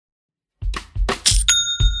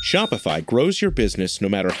Shopify grows your business no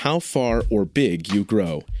matter how far or big you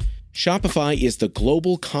grow. Shopify is the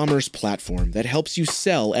global commerce platform that helps you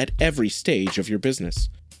sell at every stage of your business.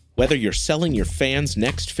 Whether you're selling your fans'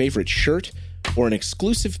 next favorite shirt or an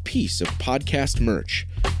exclusive piece of podcast merch,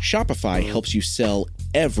 Shopify helps you sell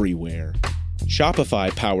everywhere.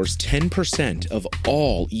 Shopify powers 10% of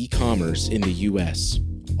all e-commerce in the U.S.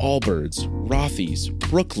 Allbirds, Rothy's,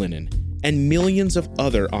 Brooklinen, and millions of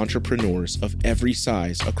other entrepreneurs of every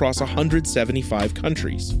size across 175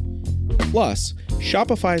 countries. Plus,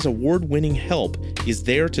 Shopify's award-winning help is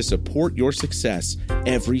there to support your success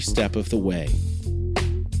every step of the way.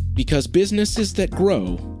 Because businesses that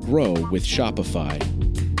grow, grow with Shopify.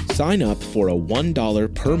 Sign up for a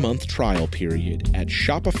 $1 per month trial period at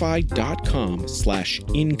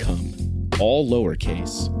shopify.com/income, all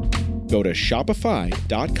lowercase. Go to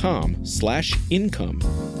shopify.com/income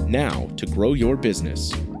now to grow your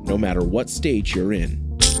business, no matter what stage you're in.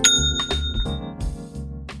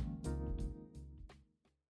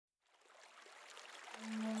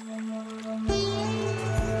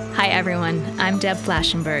 Hi, everyone. I'm Deb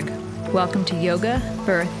Flashenberg. Welcome to Yoga,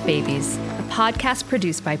 Birth, Babies, a podcast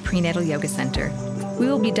produced by Prenatal Yoga Center. We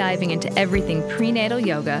will be diving into everything prenatal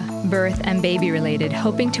yoga, birth, and baby related,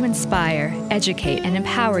 hoping to inspire, educate, and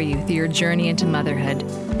empower you through your journey into motherhood.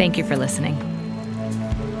 Thank you for listening.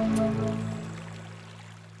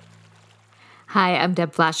 Hi, I'm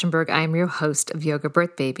Deb Flashenberg. I'm your host of Yoga,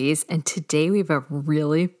 Birth, Babies, and today we have a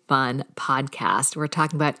really fun podcast. We're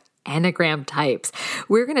talking about Enneagram types.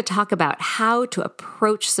 We're going to talk about how to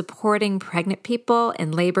approach supporting pregnant people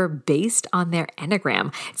in labor based on their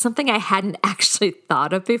Enneagram. It's something I hadn't actually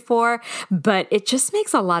thought of before, but it just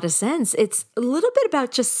makes a lot of sense. It's a little bit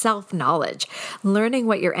about just self-knowledge, learning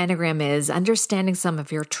what your Enneagram is, understanding some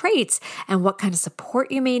of your traits and what kind of support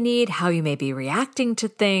you may need, how you may be reacting to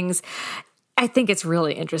things. I think it's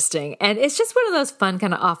really interesting. And it's just one of those fun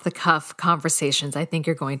kind of off-the-cuff conversations I think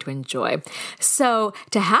you're going to enjoy. So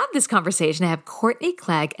to have this conversation, I have Cortney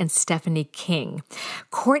Clegg and Stephanie King.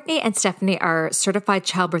 Cortney and Stephanie are certified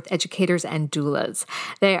childbirth educators and doulas.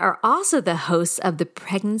 They are also the hosts of the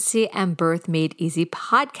Pregnancy and Birth Made Easy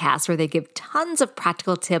podcast, where they give tons of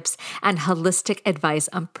practical tips and holistic advice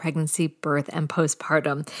on pregnancy, birth, and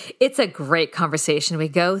postpartum. It's a great conversation. We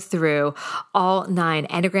go through all 9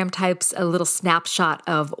 Enneagram types, a little snapshot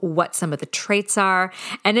of what some of the traits are.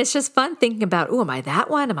 And it's just fun thinking about, oh, am I that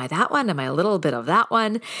one? Am I that one? Am I a little bit of that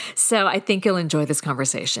one? So I think you'll enjoy this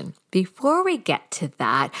conversation. Before we get to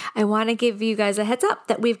that, I want to give you guys a heads up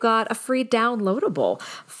that we've got a free downloadable,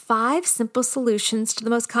 5 simple solutions to the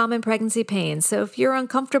most common pregnancy pains. So if you're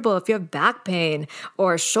uncomfortable, if you have back pain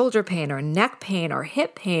or shoulder pain or neck pain or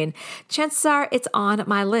hip pain, chances are it's on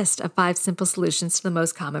my list of 5 simple solutions to the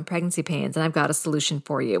most common pregnancy pains. And I've got a solution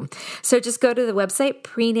for you. So just go to the website,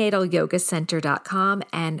 prenatalyogacenter.com,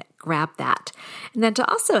 and grab that. And then to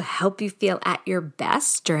also help you feel at your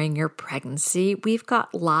best during your pregnancy, we've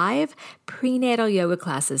got live prenatal yoga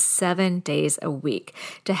classes 7 days a week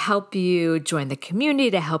to help you join the community,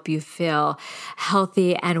 to help you feel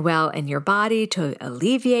healthy and well in your body, to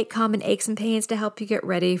alleviate common aches and pains, to help you get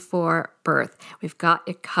ready for birth. We've got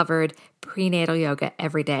it covered, prenatal yoga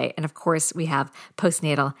every day. And of course, we have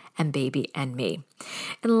postnatal and baby and me.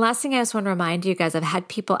 And the last thing I just want to remind you guys, I've had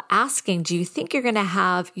people asking, do you think you're going to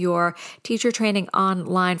have your teacher training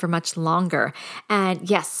online for much longer? And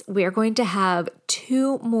yes, we are going to have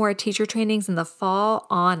 2 more teacher trainings in the fall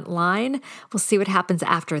online. We'll see what happens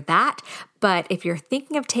after that. But if you're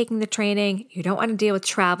thinking of taking the training, you don't want to deal with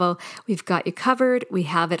travel, we've got you covered. We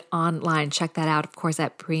have it online. Check that out, of course,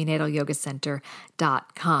 at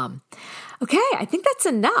prenatalyogacenter.com. Okay, I think that's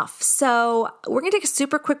enough. So we're going to take a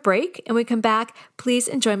super quick break, and when we come back, please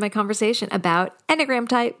enjoy my conversation about Enneagram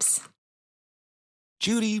types.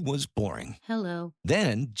 Judy was boring. Hello.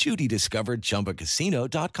 Then Judy discovered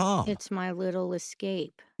ChumbaCasino.com. It's my little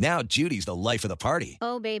escape. Now Judy's the life of the party.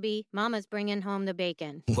 Oh, baby, mama's bringing home the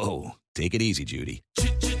bacon. Whoa, take it easy, Judy.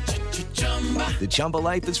 The Chumba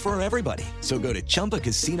life is for everybody. So go to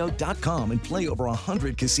ChumbaCasino.com and play over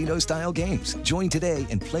 100 casino-style games. Join today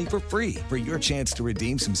and play for free for your chance to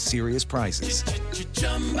redeem some serious prizes.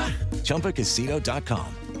 ChumbaCasino.com.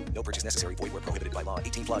 No purchase necessary. Void where prohibited by law.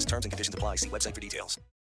 18 plus terms and conditions apply. See website for details.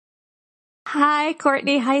 Hi,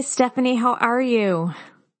 Cortney. Hi, Stephanie. How are you?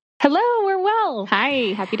 Hello, we're well.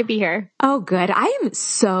 Hi, happy to be here. Oh, good. I am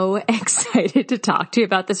so excited to talk to you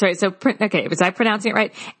about this. Right. So, okay, was I pronouncing it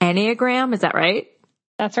right? Enneagram, is that right?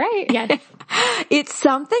 That's right. Yes. It's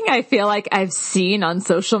something I feel like I've seen on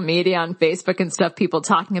social media, on Facebook and stuff, people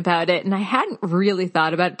talking about it. And I hadn't really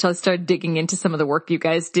thought about it until I started digging into some of the work you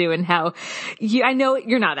guys do and how I know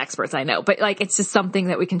you're not experts, I know, but like, it's just something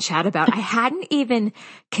that we can chat about. I hadn't even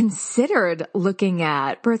considered looking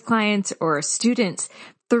at birth clients or students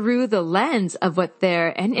through the lens of what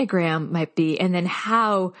their Enneagram might be and then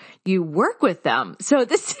how you work with them. So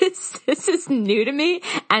this is new to me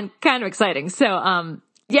and kind of exciting. So,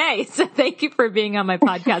 yay. So thank you for being on my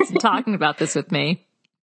podcast and talking about this with me.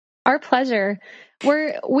 Our pleasure.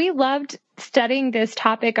 We loved studying this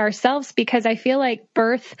topic ourselves because I feel like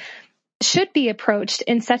birth should be approached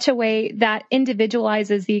in such a way that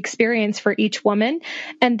individualizes the experience for each woman.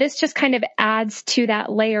 And this just kind of adds to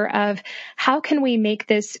that layer of how can we make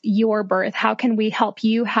this your birth? How can we help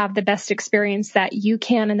you have the best experience that you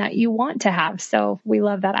can and that you want to have? So we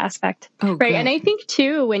love that aspect. Oh, right. And I think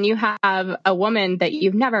too, when you have a woman that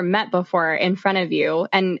you've never met before in front of you,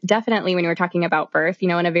 and definitely when you were talking about birth,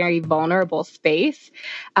 in a very vulnerable space,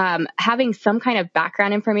 having some kind of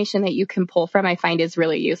background information that you can pull from, I find is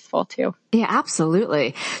really useful too. Yeah,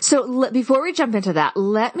 absolutely. So before we jump into that,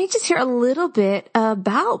 let me just hear a little bit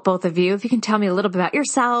about both of you. If you can tell me a little bit about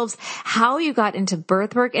yourselves, how you got into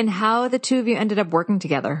birth work and how the two of you ended up working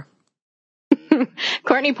together.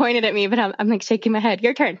 Cortney pointed at me, but I'm like shaking my head.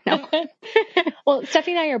 Your turn. No. Well,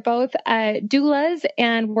 Stephanie and I are both doulas,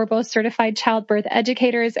 and we're both certified childbirth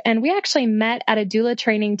educators. And we actually met at a doula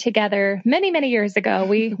training together many, many years ago.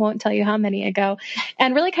 We won't tell you how many ago,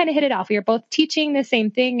 and really kind of hit it off. We were both teaching the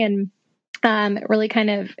same thing and really kind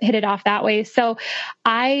of hit it off that way. So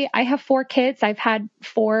I have 4 kids. I've had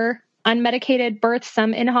 4 unmedicated births,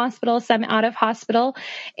 some in hospital, some out of hospital.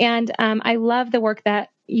 And I love the work that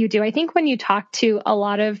you do. I think when you talk to a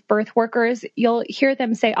lot of birth workers, you'll hear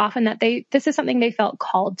them say often that this is something they felt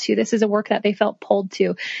called to. This is a work that they felt pulled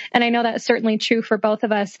to. And I know that's certainly true for both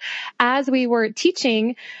of us. As we were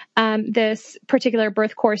teaching this particular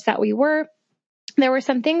birth course that there were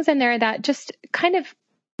some things in there that just kind of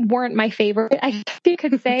weren't my favorite, I guess you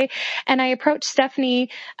could say. And I approached Stephanie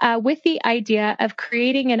with the idea of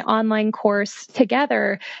creating an online course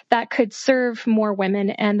together that could serve more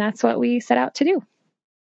women. And that's what we set out to do.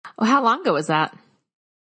 Well, how long ago was that?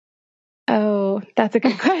 Oh, that's a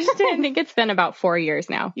good question. I think it's been about 4 years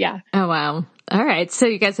now. Yeah. Oh, wow. All right. So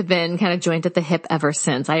you guys have been kind of joined at the hip ever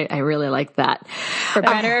since. I really like that. For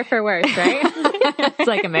better or for worse, right? It's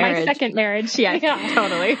like a marriage. My second marriage. Yeah,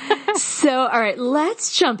 totally. So, all right,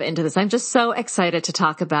 let's jump into this. I'm just so excited to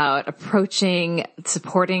talk about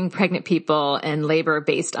supporting pregnant people and labor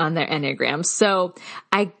based on their Enneagram. So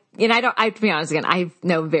to be honest again, I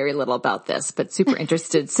know very little about this, but super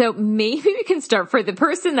interested. So maybe we can start for the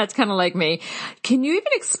person that's kind of like me. Can you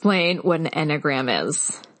even explain what an Enneagram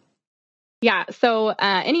is? Yeah. So,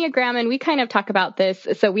 Enneagram, and we kind of talk about this.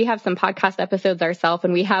 So we have some podcast episodes ourselves,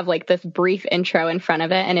 and we have like this brief intro in front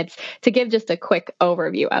of it, and it's to give just a quick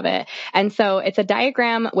overview of it. And so it's a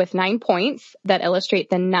diagram with 9 points that illustrate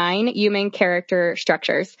the 9 human character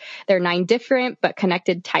structures. They're 9 different but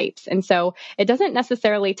connected types. And so it doesn't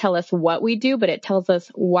necessarily tell us what we do, but it tells us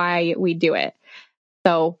why we do it.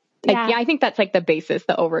 So I think that's like the basis,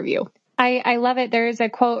 the overview. I love it. There's a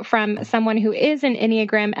quote from someone who is an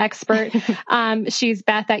Enneagram expert. She's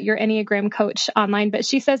Beth at Your Enneagram Coach online, but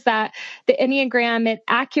she says that the Enneagram, it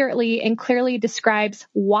accurately and clearly describes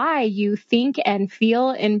why you think and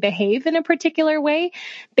feel and behave in a particular way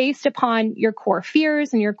based upon your core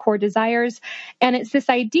fears and your core desires. And it's this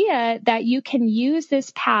idea that you can use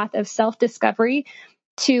this path of self-discovery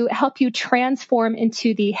to help you transform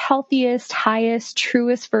into the healthiest, highest,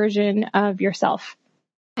 truest version of yourself.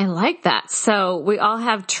 I like that. So we all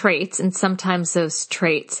have traits, and sometimes those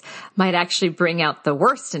traits might actually bring out the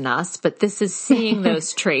worst in us, but this is seeing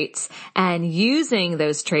those traits and using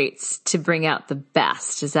those traits to bring out the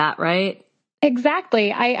best. Is that right?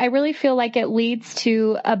 Exactly. I really feel like it leads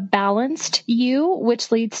to a balanced you, which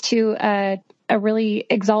leads to a really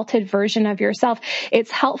exalted version of yourself. It's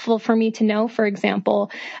helpful for me to know, for example,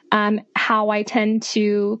 how I tend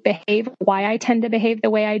to behave, why I tend to behave the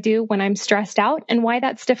way I do when I'm stressed out, and why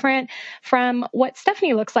that's different from what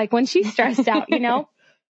Stephanie looks like when she's stressed out,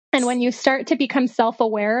 And when you start to become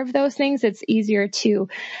self-aware of those things, it's easier to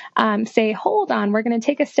say, hold on, we're going to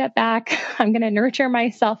take a step back. I'm going to nurture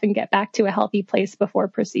myself and get back to a healthy place before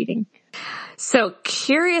proceeding. So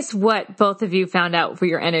curious what both of you found out for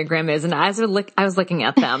your Enneagram is. And as I was looking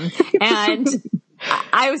at them, and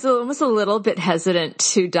I was almost a little bit hesitant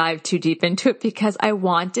to dive too deep into it because I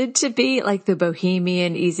wanted to be like the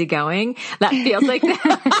bohemian easygoing. That feels like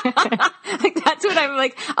that. Like that's what I'm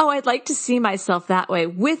like, oh, I'd like to see myself that way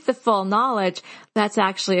with the full knowledge. That's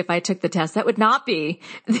actually, if I took the test, that would not be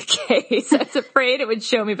the case. I was afraid it would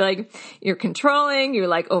show me like, you're controlling, you're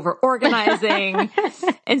like over organizing.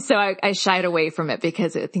 And so I shied away from it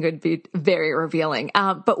because I think it would be very revealing.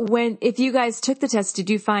 But if you guys took the test, did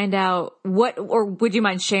you find out or would you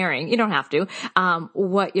mind sharing? You don't have to,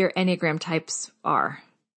 what your Enneagram types are.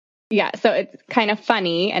 Yeah, so it's kind of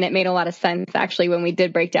funny, and it made a lot of sense actually when we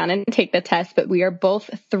did break down and take the test, but we are both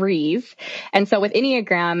 3s. And so with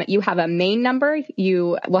Enneagram, you have a main number,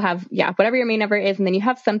 you will have, whatever your main number is, and then you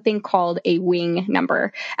have something called a wing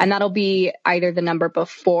number. And that'll be either the number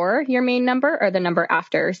before your main number or the number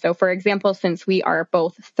after. So for example, since we are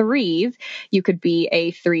both 3s, you could be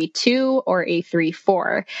a 3-2 or a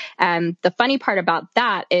 3-4. And the funny part about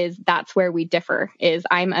that is that's where we differ, is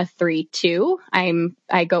I'm a 3-2.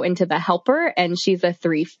 I go into the helper, and she's a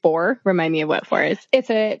 3-4. Remind me of what 4 is.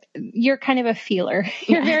 You're kind of a feeler.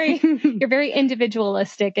 You're very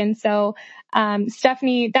individualistic. And so,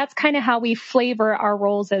 Stephanie, that's kind of how we flavor our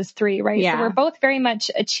roles as 3, right? Yeah. So we're both very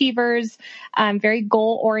much achievers, very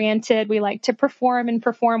goal oriented. We like to perform and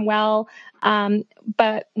perform well.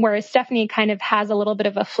 But whereas Stephanie kind of has a little bit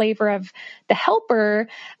of a flavor of the helper,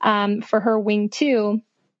 for her wing 2,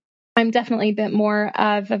 I'm definitely a bit more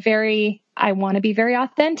of I want to be very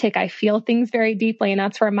authentic. I feel things very deeply. And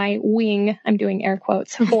that's where my wing, I'm doing air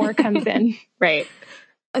quotes, 4 comes in. Right.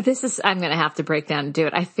 I'm going to have to break down and do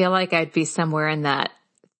it. I feel like I'd be somewhere in that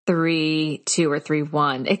 3-2 or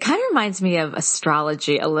 3-1. It kind of reminds me of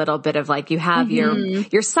astrology a little bit of like you have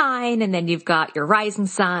your sign, and then you've got your rising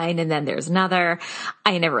sign, and then there's another.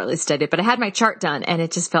 I never really studied it, but I had my chart done, and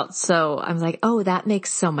it just felt I was like, oh, that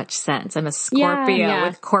makes so much sense. I'm a Scorpio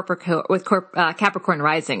with Capricorn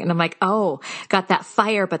rising, and I'm like, oh, got that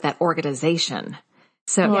fire, but that organization.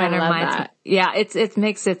 So it kind of reminds me. Yeah,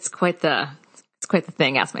 it's quite the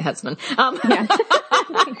thing. Ask my husband.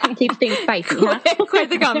 Keeps things spicy, huh? Quite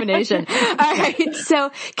the combination. All right.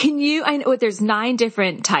 So I know there's 9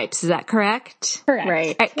 different types. Is that correct? Correct.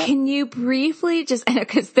 Right. All right, can you briefly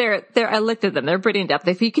because I looked at them, they're pretty in depth.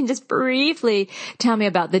 If you can just briefly tell me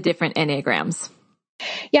about the different Enneagrams.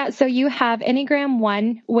 Yeah. So you have Enneagram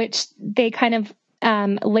 1, which they kind of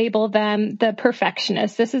label them the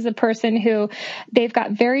perfectionist. This is a person who they've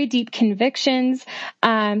got very deep convictions.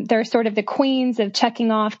 They're sort of the queens of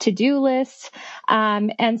checking off to-do lists.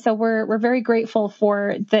 And so we're very grateful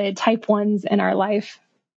for the type 1s in our life.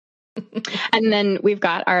 And then we've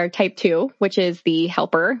got our type 2, which is the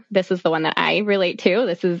helper. This is the one that I relate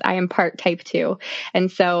to. I am part type 2. And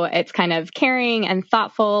so it's kind of caring and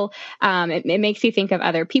thoughtful. It makes you think of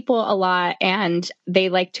other people a lot, and they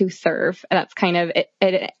like to serve. That's kind of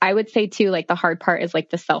it. I would say too, like the hard part is like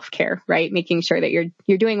the self-care, right? Making sure that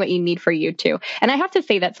you're doing what you need for you too. And I have to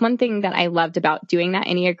say that's one thing that I loved about doing that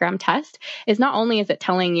Enneagram test is not only is it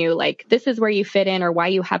telling you like, this is where you fit in or why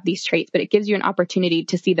you have these traits, but it gives you an opportunity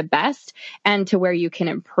to see the best and to where you can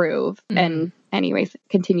improve and anyways,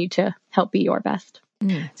 continue to help be your best.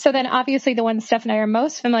 So then obviously the one Steph and I are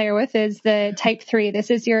most familiar with is the type 3. This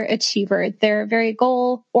is your achiever. They're very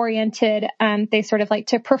goal oriented. They sort of like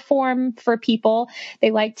to perform for people.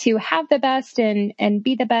 They like to have the best and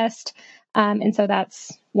be the best. And so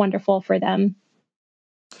that's wonderful for them.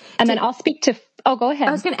 And then I'll speak to, go ahead.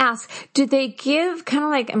 I was going to ask, do they give kind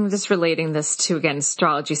of like, I'm just relating this to, again,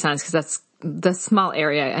 astrology signs, because that's the small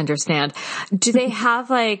area I understand. Do they have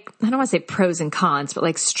like, I don't want to say pros and cons, but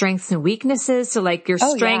like strengths and weaknesses? So like your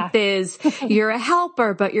strength is you're a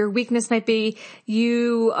helper, but your weakness might be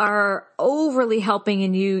you are overly helping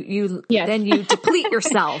and then you deplete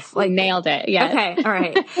yourself. Like nailed it. Yeah. Okay. All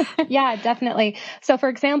right. Yeah, definitely. So for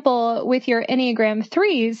example, with your Enneagram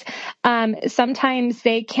 3s, sometimes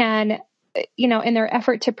they can, in their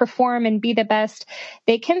effort to perform and be the best,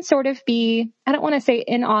 they can sort of be, I don't want to say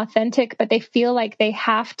inauthentic, but they feel like they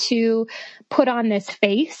have to put on this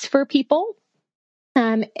face for people.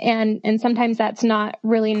 And sometimes that's not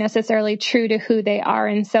really necessarily true to who they are.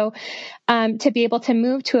 And so, to be able to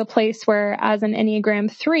move to a place where as an Enneagram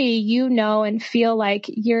 3, and feel like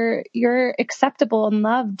you're acceptable and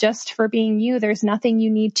loved just for being you. There's nothing you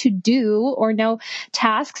need to do or no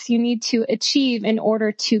tasks you need to achieve in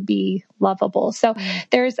order to be lovable. So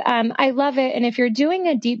I love it. And if you're doing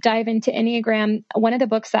a deep dive into Enneagram, one of the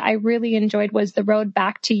books that I really enjoyed was The Road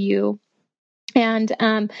Back to You.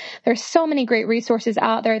 And there's so many great resources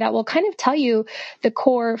out there that will kind of tell you the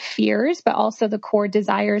core fears, but also the core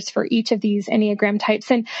desires for each of these Enneagram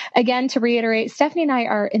types. And again, to reiterate, Stephanie and I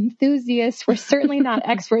are enthusiasts. We're certainly not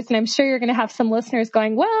experts. And I'm sure you're going to have some listeners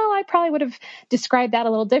going, well, I probably would have described that a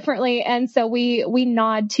little differently. And so we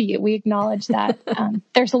nod to you. We acknowledge that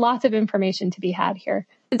there's lots of information to be had here.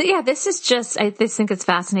 Yeah, this is just, I just think it's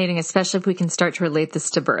fascinating, especially if we can start to relate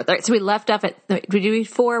this to birth. All right, so we left off at, we did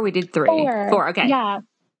 4, we did 3. 4, okay. Yeah.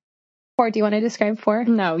 4, do you want to describe 4?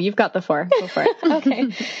 No, you've got the 4. Go for it.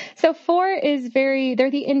 Okay. So 4 is they're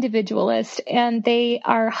the individualist, and they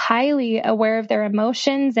are highly aware of their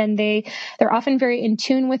emotions, and they're often very in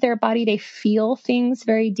tune with their body. They feel things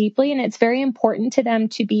very deeply, and it's very important to them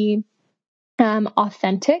to be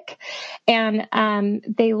authentic, and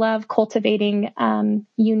they love cultivating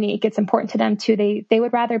unique. It's important to them too. They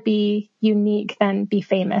would rather be unique than be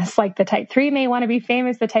famous. Like the type 3 may want to be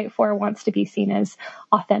famous, the type 4 wants to be seen as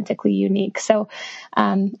authentically unique. So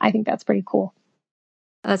I think that's pretty cool.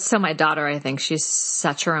 That's so my daughter, I think. She's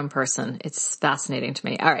such her own person. It's fascinating to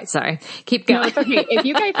me. All right, sorry. Keep going. No, it's okay. If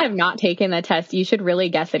you guys have not taken the test, you should really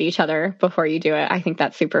guess at each other before you do it. I think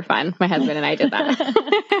that's super fun. My husband and I did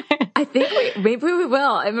that. I think maybe we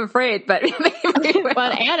will. I'm afraid, but maybe we will.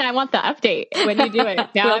 Well, and I want the update when you do it.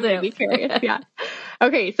 Now I'm going to be curious. Yeah.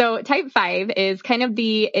 Okay. So type 5 is kind of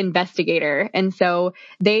the investigator. And so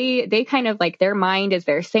they kind of like their mind is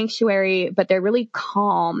their sanctuary, but they're really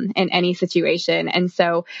calm in any situation. And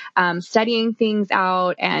so studying things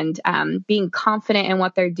out and being confident in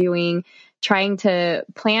what they're doing, trying to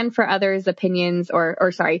plan for others' opinions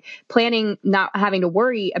planning, not having to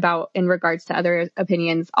worry about in regards to other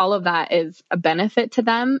opinions. All of that is a benefit to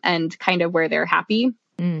them and kind of where they're happy.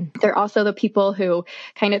 They're also the people who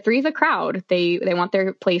kind of three's a crowd. They want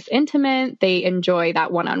their place intimate. They enjoy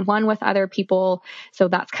that one-on-one with other people. So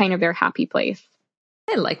that's kind of their happy place.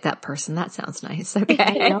 I like that person. That sounds nice. Okay.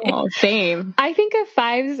 I know, same. I think of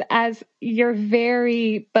 5s as you're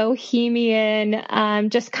very bohemian,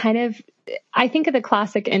 just kind of, I think of the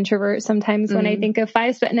classic introvert sometimes when I think of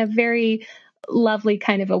 5s, but in a very lovely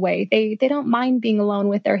kind of a way. They don't mind being alone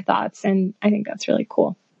with their thoughts. And I think that's really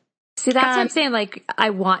cool. See, that's what I'm saying. Like, I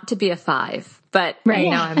want to be a 5, but right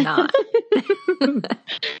now I'm not.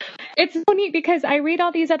 It's so neat because I read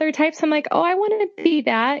all these other types. I'm like, oh, I want to be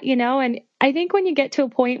that, and I think when you get to a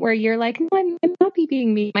point where you're like, no, I'm not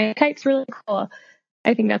being me. My type's really cool.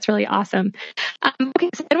 I think that's really awesome. Okay,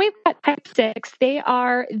 so then we've got type 6. They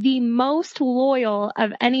are the most loyal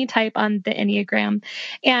of any type on the Enneagram,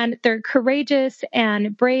 and they're courageous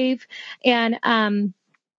and brave, and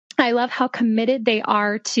I love how committed they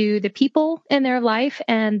are to the people in their life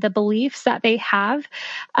and the beliefs that they have.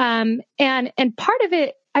 And part of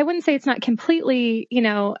it, I wouldn't say it's not completely,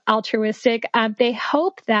 altruistic. They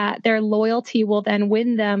hope that their loyalty will then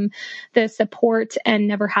win them the support and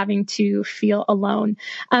never having to feel alone.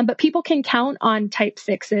 But people can count on type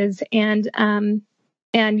 6s,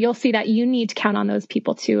 and you'll see that you need to count on those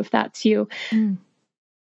people too, if that's you.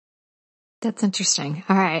 That's interesting.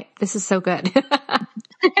 All right. This is so good.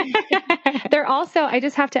 They're also, I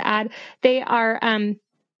just have to add,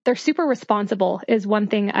 they're super responsible is one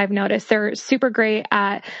thing I've noticed. They're super great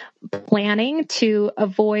at planning to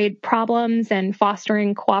avoid problems and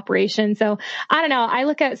fostering cooperation. So I don't know. I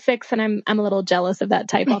look at 6 and I'm a little jealous of that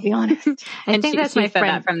type, I'll be honest. I think that's my friend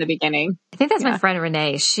that from the beginning. I think that's my friend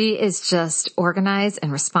Renee. She is just organized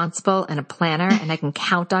and responsible and a planner, and I can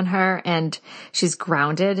count on her, and she's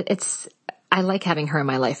grounded. I like having her in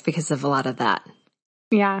my life because of a lot of that.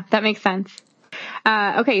 Yeah, that makes sense.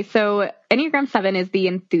 Okay, so Enneagram 7 is the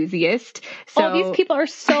enthusiast. So these people are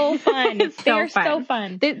so fun. They are so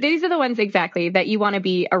fun. These are the ones exactly that you want to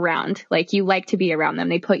be around. Like, you like to be around them.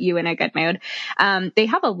 They put you in a good mood. They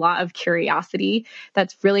have a lot of curiosity.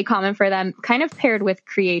 That's really common for them, kind of paired with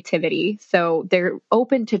creativity. So they're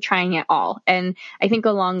open to trying it all. And I think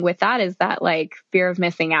along with that is that like fear of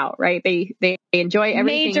missing out, right? They enjoy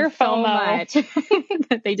everything Major so FOMO. much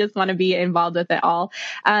that they just want to be involved with it all.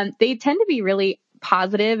 They tend to be really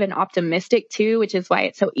positive and optimistic too, which is why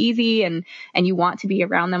it's so easy and you want to be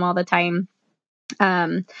around them all the time.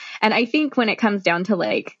 And I think when it comes down to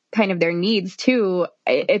like kind of their needs too,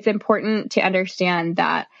 it's important to understand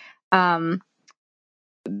that,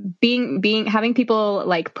 having people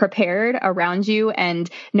like prepared around you and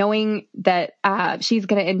knowing that, she's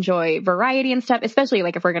going to enjoy variety and stuff, especially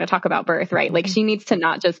like if we're going to talk about birth, right? Like she needs to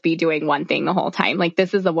not just be doing one thing the whole time. Like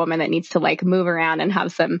this is a woman that needs to like move around and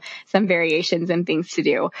have some variations and things to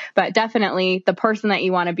do, but definitely the person that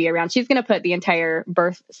you want to be around, she's going to put the entire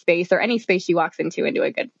birth space or any space she walks into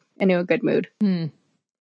a good mood.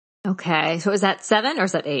 Okay. So is that 7 or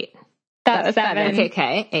is that 8? That's seven.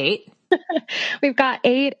 Okay. 8. We've got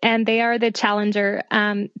 8, and they are the challenger.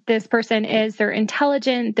 This person they're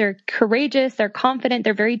intelligent, they're courageous, they're confident,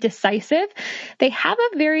 they're very decisive. They have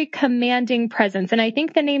a very commanding presence. And I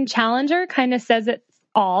think the name challenger kind of says it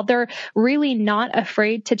all. They're really not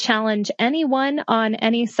afraid to challenge anyone on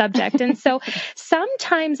any subject. And so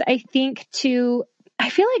sometimes I feel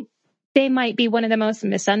like they might be one of the most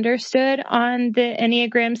misunderstood on the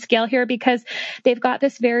Enneagram scale here, because they've got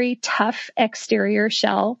this very tough exterior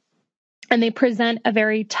shell. And they present a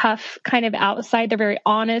very tough kind of outside. They're very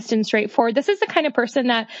honest and straightforward. This is the kind of person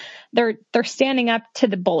that they're standing up to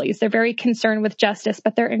the bullies. They're very concerned with justice,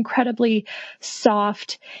 but they're incredibly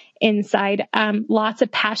soft inside. Lots of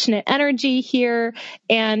passionate energy here,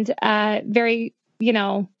 and very,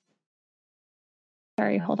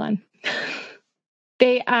 sorry, hold on.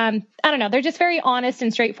 They, I don't know, they're just very honest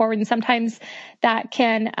and straightforward. And sometimes that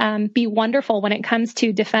can be wonderful when it comes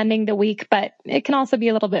to defending the weak, but it can also be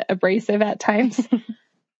a little bit abrasive at times.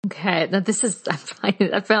 Okay. Now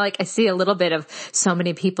I feel like I see a little bit of so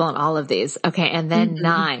many people in all of these. Okay. And then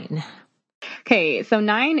 9. Okay, so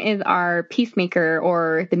 9 is our peacemaker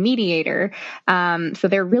or the mediator. So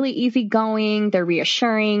they're really easygoing, they're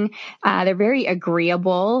reassuring, they're very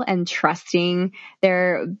agreeable and trusting.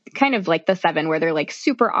 They're kind of like the 7 where they're like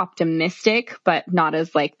super optimistic, but not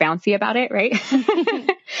as like bouncy about it, right?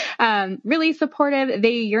 Really supportive.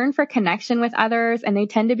 They yearn for connection with others, and they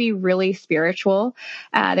tend to be really spiritual.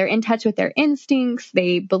 They're in touch with their instincts.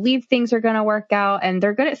 They believe things are going to work out, and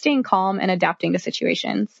they're good at staying calm and adapting to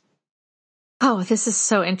situations. Oh, this is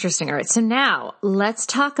so interesting. All right. So now let's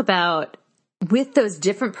talk about, with those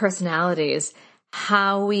different personalities,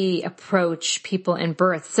 how we approach people in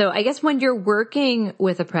birth. So I guess when you're working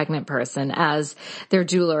with a pregnant person as their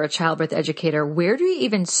doula or a childbirth educator, where do you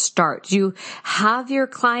even start? Do you have your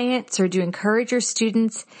clients, or do you encourage your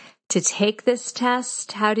students to take this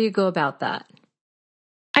test? How do you go about that?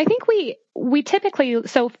 I think we typically,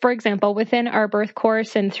 so for example, within our birth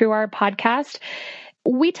course and through our podcast,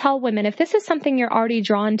 we tell women, if this is something you're already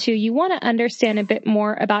drawn to, you want to understand a bit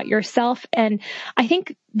more about yourself. And I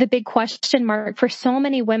think the big question mark for so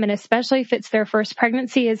many women, especially if it's their first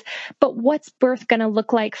pregnancy, is, but what's birth going to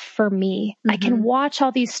look like for me? Mm-hmm. I can watch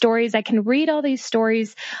all these stories. I can read all these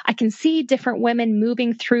stories. I can see different women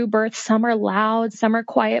moving through birth. Some are loud, some are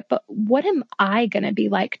quiet, but what am I going to be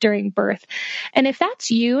like during birth? And if that's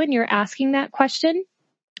you and you're asking that question,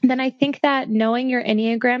 then I think that knowing your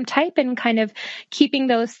Enneagram type and kind of keeping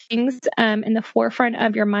those things in the forefront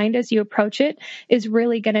of your mind as you approach it is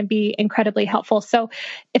really going to be incredibly helpful. So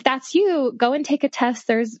if that's you, go and take a test.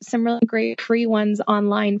 There's some really great free ones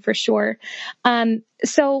online for sure.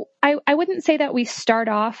 So I wouldn't say that we start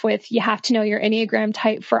off with, you have to know your Enneagram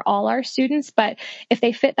type for all our students, but if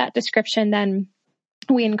they fit that description, then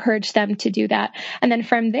we encourage them to do that. And then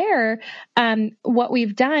from there, what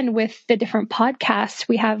we've done with the different podcasts,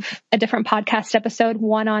 we have a different podcast episode,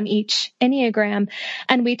 one on each Enneagram.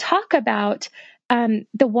 And we talk about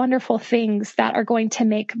the wonderful things that are going to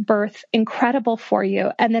make birth incredible for you.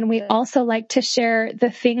 And then we also like to share the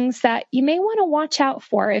things that you may want to watch out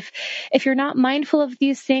for. If you're not mindful of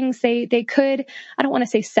these things, they could, I don't want to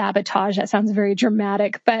say sabotage, that sounds very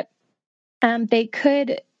dramatic, but they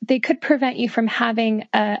could prevent you from having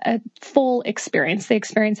a full experience, the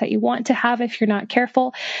experience that you want to have if you're not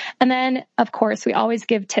careful. And then, of course, we always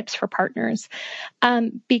give tips for partners,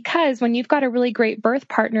 because when you've got a really great birth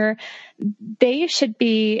partner, they should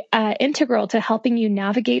be integral to helping you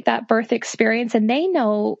navigate that birth experience, and they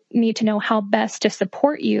need to know how best to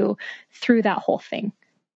support you through that whole thing.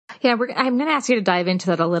 Yeah, I'm going to ask you to dive into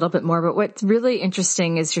that a little bit more, but what's really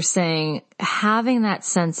interesting is you're saying having that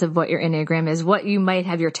sense of what your Enneagram is, what you might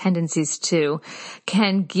have your tendencies to,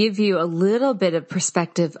 can give you a little bit of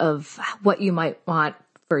perspective of what you might want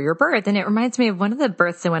for your birth. And it reminds me of one of the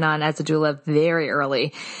births I went on as a doula very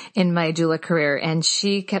early in my doula career. And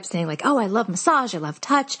she kept saying like, oh, I love massage. I love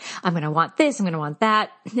touch. I'm going to want this. I'm going to want that.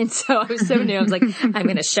 And so I was so new. I was like, I'm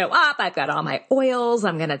going to show up. I've got all my oils.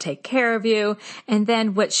 I'm going to take care of you. And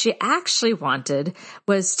then what she actually wanted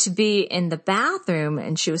was to be in the bathroom,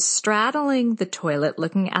 and she was straddling the toilet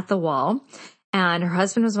looking at the wall, and her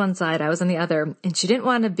husband was one side, I was on the other, and she didn't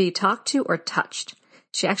want to be talked to or touched.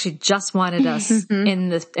 She actually just wanted us in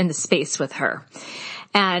the space with her.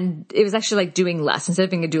 And it was actually like doing less. Instead of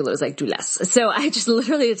being a doula, it was like do less. So I just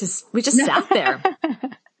literally we just sat there.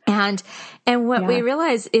 And what we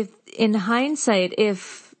realized, if in hindsight,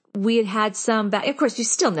 if we had some, of course, you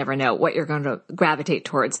still never know what you're going to gravitate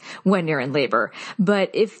towards when you're in labor.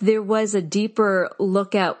 But if there was a deeper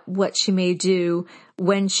look at what she may do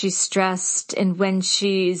when she's stressed and when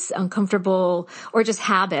she's uncomfortable, or just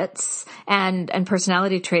habits and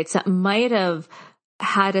personality traits that might have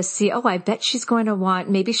had us see, I bet she's going to want,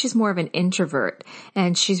 maybe she's more of an introvert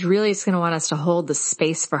and she's really just going to want us to hold the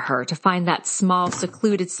space for her, to find that small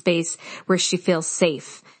secluded space where she feels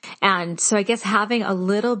safe. And so I guess having a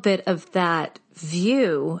little bit of that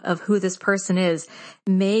view of who this person is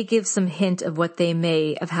may give some hint of what they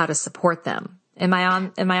may, of how to support them. Am I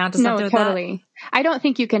on to something No, with totally. that? I don't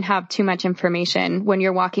think you can have too much information when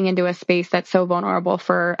you're walking into a space that's so vulnerable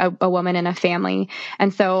for a woman and a family.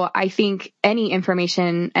 And so I think any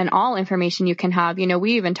information and all information you can have,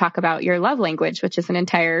 we even talk about your love language, which is an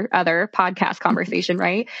entire other podcast conversation,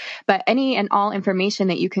 right? But any and all information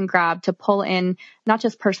that you can grab to pull in not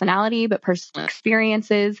just personality, but personal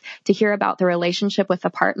experiences, to hear about the relationship with a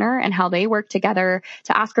partner and how they work together,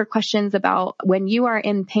 to ask her questions about when you are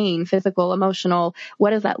in pain, physical, emotional, what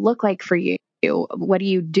does that look like for you? What do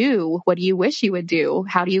you do? What do you wish you would do?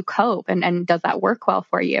 How do you cope? And does that work well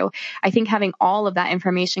for you? I think having all of that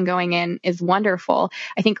information going in is wonderful.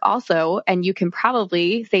 I think also, and you can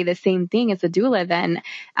probably say the same thing as a doula then,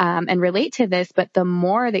 and relate to this, but the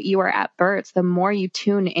more that you are at births, the more you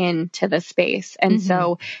tune in to the space. And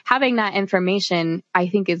so having that information, I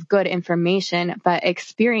think, is good information, but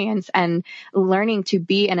experience and learning to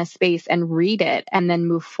be in a space and read it and then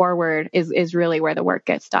move forward is really where the work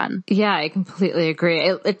gets done. Yeah, I completely agree.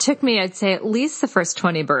 It took me, I'd say, at least the first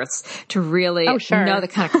 20 births to really know the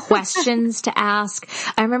kind of questions to ask.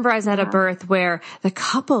 I remember I was at a birth where the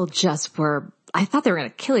couple just were, I thought they were going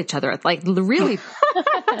to kill each other, like really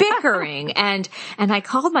bickering. And I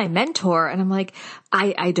called my mentor and I'm like,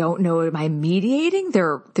 I don't know, am I mediating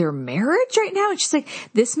their marriage right now? And she's like,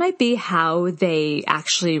 this might be how they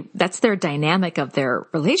actually, that's their dynamic of their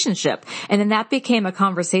relationship. And then that became a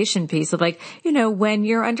conversation piece of like, when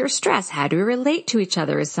you're under stress, how do we relate to each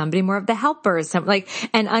other? Is somebody more of the helper? Is something like,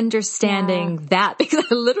 and understanding that, because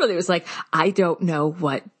I literally was like, I don't know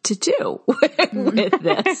what to do with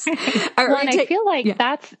this. Well, and I feel like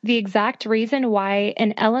that's the exact reason why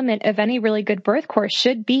an element of any really good birth course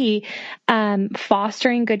should be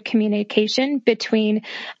fostering good communication between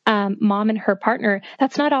mom and her partner.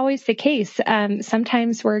 That's not always the case.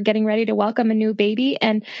 Sometimes we're getting ready to welcome a new baby,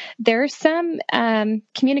 and there's some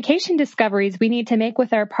communication discoveries we need to make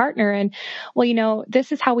with our partner. And, well,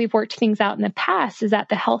 this is how we've worked things out in the past. Is that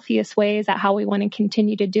the healthiest way? Is that how we want to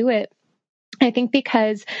continue to do it? I think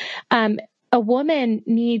because a woman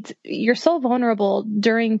you're so vulnerable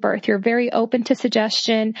during birth. You're very open to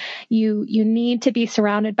suggestion. You need to be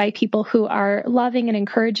surrounded by people who are loving and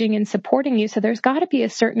encouraging and supporting you. So there's got to be a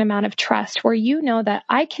certain amount of trust where that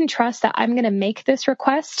I can trust that I'm going to make this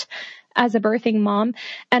request as a birthing mom.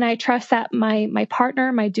 And I trust that my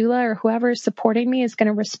partner, my doula, or whoever is supporting me is going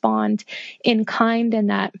to respond in kind,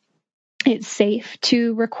 and that it's safe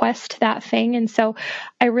to request that thing. And so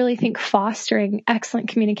I really think fostering excellent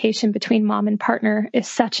communication between mom and partner is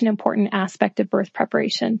such an important aspect of birth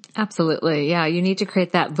preparation. Absolutely. Yeah. You need to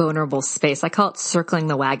create that vulnerable space. I call it circling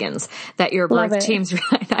the wagons, that your birth team's,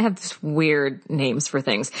 I have this weird names for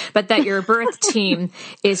things, but that your birth team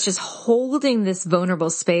is just holding this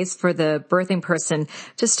vulnerable space for the birthing person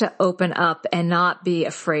just to open up and not be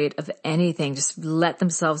afraid of anything. Just let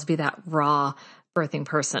themselves be that raw birthing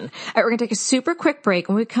person. All right, we're going to take a super quick break.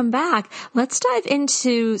 When we come back, let's dive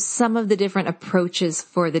into some of the different approaches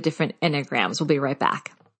for the different Enneagrams. We'll be right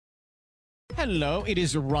back. Hello, it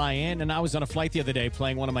is Ryan, and I was on a flight the other day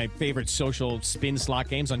playing one of my favorite social spin slot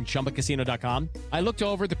games on ChumbaCasino.com. I looked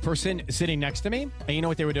over at the person sitting next to me, and you know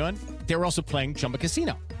what they were doing? They were also playing Chumba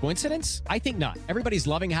Casino. Coincidence? I think not. Everybody's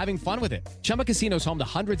loving having fun with it. Chumba Casino is home to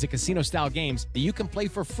hundreds of casino-style games that you can play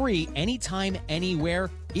for free anytime, anywhere,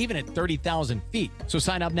 even at 30,000 feet. So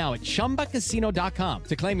sign up now at ChumbaCasino.com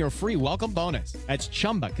to claim your free welcome bonus. That's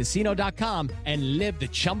ChumbaCasino.com and live the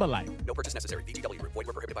Chumba life. No purchase necessary. VGW. Void where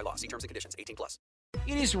prohibited by law. See terms and conditions. 18+.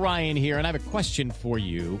 It is Ryan here, and I have a question for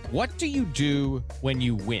you. What do you do when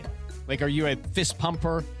you win? Like, are you a fist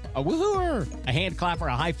pumper, a woohooer, a hand clapper,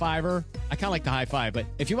 a high fiver? I kind of like the high five, but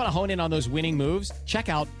if you want to hone in on those winning moves, check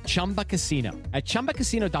out Chumba Casino. At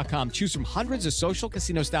ChumbaCasino.com, choose from hundreds of social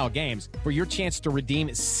casino-style games for your chance to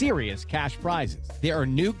redeem serious cash prizes. There are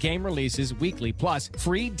new game releases weekly, plus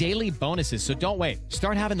free daily bonuses. So don't wait.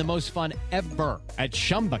 Start having the most fun ever at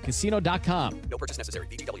ChumbaCasino.com. No purchase necessary.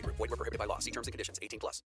 VGW. Void where prohibited by law. See terms and conditions.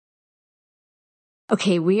 18+.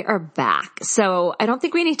 Okay, we are back. So I don't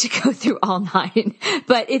think we need to go through all 9,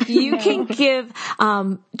 but if you can give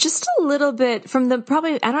just a little bit from the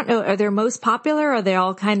probably, I don't know, are they most popular? Are they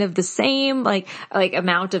all kind of the same? Like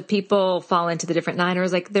amount of people fall into the different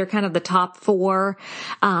 9ers? Like they're kind of the top 4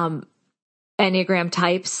 Enneagram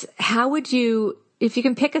types. How would you, if you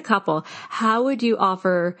can pick a couple, how would you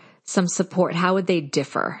offer some support? How would they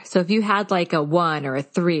differ? So if you had like a 1 or a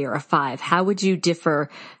 3 or a 5, how would you differ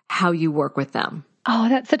how you work with them? Oh,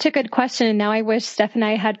 that's such a good question. And now I wish Steph and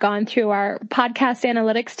I had gone through our podcast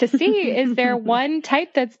analytics to see, is there one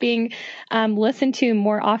type that's being listened to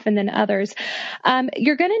more often than others?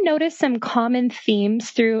 You're going to notice some common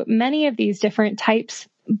themes through many of these different types,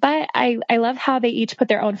 but I love how they each put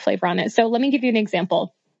their own flavor on it. So let me give you an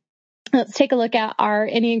example. Let's take a look at our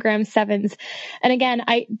Enneagram 7s. And again,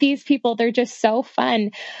 these people, they're just so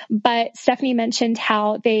fun. But Stephanie mentioned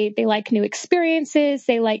how they like new experiences,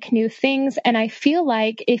 they like new things. And I feel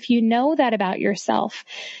like if you know that about yourself,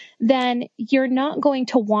 then you're not going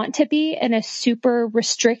to want to be in a super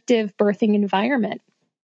restrictive birthing environment.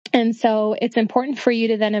 And so it's important for you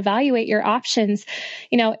to then evaluate your options.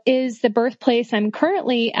 You know, is the birthplace I'm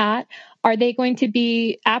currently at, are they going to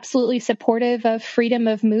be absolutely supportive of freedom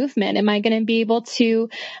of movement? Am I going to be able to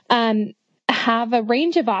have a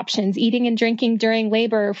range of options, eating and drinking during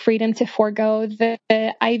labor, freedom to forego the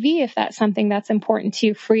IV if that's something that's important to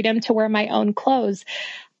you, freedom to wear my own clothes?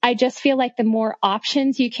 I just feel like the more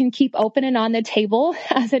options you can keep open and on the table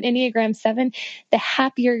as an Enneagram 7, the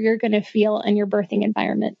happier you're going to feel in your birthing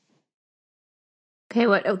environment. Okay,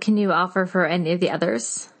 what can you offer for any of the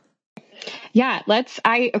others? Yeah,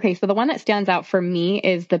 so the one that stands out for me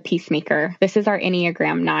is the peacemaker. This is our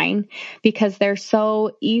Enneagram 9 because they're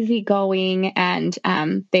so easygoing and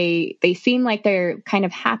they seem like they're kind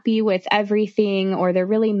of happy with everything, or they're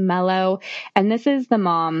really mellow. And this is the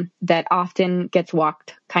mom that often gets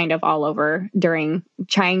walked kind of all over during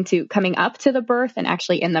coming up to the birth and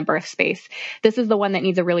actually in the birth space. This is the one that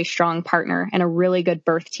needs a really strong partner and a really good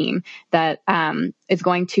birth team that is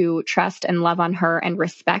going to trust and love on her and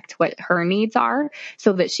respect what her needs are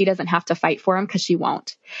so that she doesn't have to fight for them, because she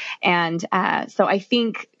won't. And so I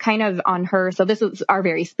think kind of on her, so this is our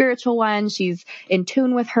very spiritual one. She's in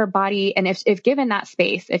tune with her body. And if given that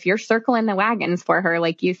space, if you're circling the wagons for her,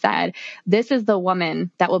 like you said, this is the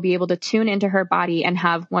woman that will be able to tune into her body and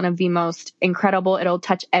have one of the most incredible, it'll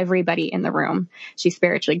touch everybody in the room. She's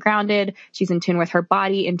spiritually grounded. She's in tune with her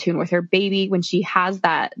body, in tune with her baby. When she has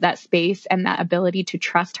that space and that ability to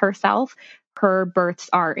trust herself, her births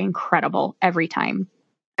are incredible every time.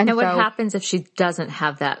 And what happens if she doesn't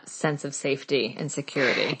have that sense of safety and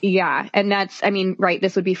security? Yeah. And that's, right,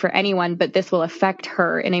 this would be for anyone, but this will affect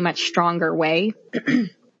her in a much stronger way. Excuse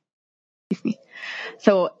me.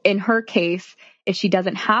 So in her case, if she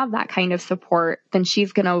doesn't have that kind of support, then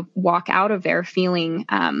she's going to walk out of there feeling,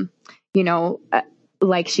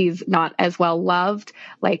 like she's not as well loved,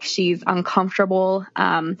 like she's uncomfortable.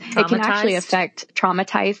 It can actually affect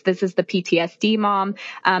traumatized. This is the PTSD mom.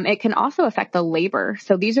 It can also affect the labor.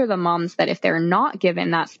 So these are the moms that if they're not given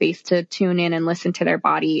that space to tune in and listen to their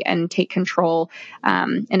body and take control,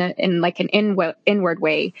 in like an inward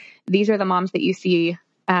way, these are the moms that you see.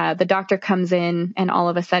 The doctor comes in and all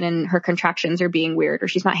of a sudden her contractions are being weird, or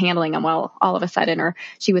she's not handling them well all of a sudden, or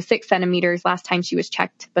she was 6 centimeters last time she was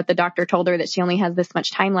checked, but the doctor told her that she only has this much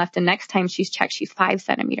time left. And next time she's checked, she's 5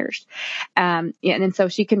 centimeters. And so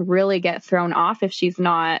she can really get thrown off if she's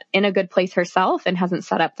not in a good place herself and hasn't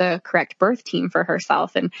set up the correct birth team for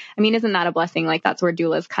herself. And isn't that a blessing? Like that's where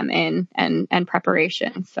doulas come in and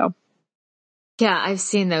preparation. So. Yeah, I've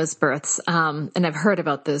seen those births, and I've heard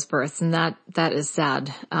about those births, and that is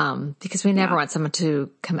sad, because we never want someone to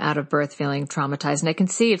come out of birth feeling traumatized. And I can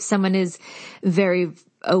see if someone is very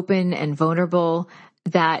open and vulnerable,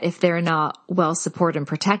 that if they're not well supported and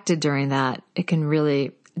protected during that, it can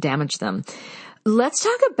really damage them. Let's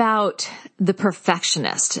talk about the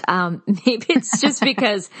perfectionist. Maybe it's just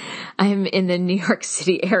because I'm in the New York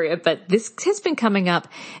City area, but this has been coming up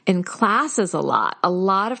in classes a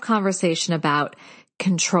lot of conversation about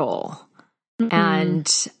control.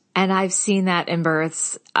 Mm-hmm. And I've seen that in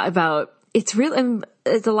births about, it's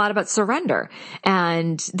a lot about surrender,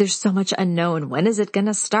 and there's so much unknown. When is it going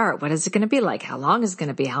to start? What is it going to be like? How long is it going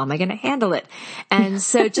to be? How am I going to handle it? And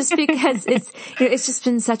so just because it's just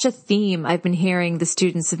been such a theme, I've been hearing the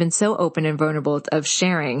students have been so open and vulnerable of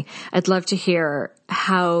sharing. I'd love to hear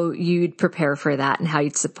how you'd prepare for that and how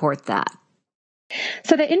you'd support that.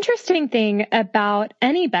 So the interesting thing about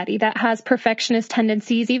anybody that has perfectionist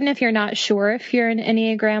tendencies, even if you're not sure if you're an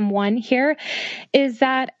Enneagram 1 here, is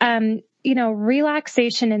that,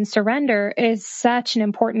 relaxation and surrender is such an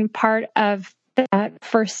important part of that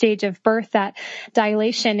first stage of birth, that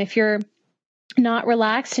dilation, if you're not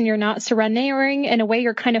relaxed and you're not surrendering, in a way,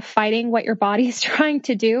 you're kind of fighting what your body's trying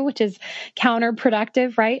to do, which is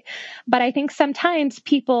counterproductive, right? But I think sometimes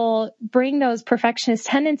people bring those perfectionist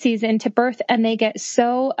tendencies into birth and they get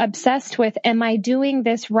so obsessed with, am I doing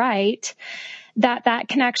this right? That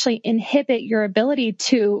can actually inhibit your ability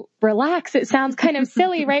to relax. It sounds kind of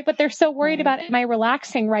silly, right? But they're so worried about, am I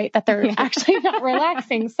relaxing right, that they're actually not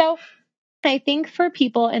relaxing. So I think for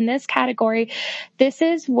people in this category, this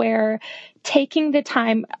is where taking the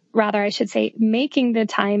time, rather, I should say, making the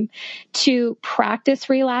time to practice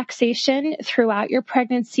relaxation throughout your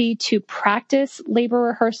pregnancy, to practice labor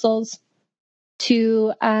rehearsals,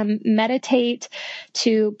 to meditate,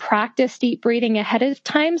 to practice deep breathing ahead of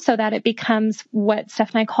time so that it becomes what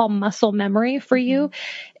Steph and I call muscle memory for you,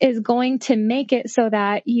 is going to make it so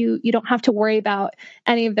that you don't have to worry about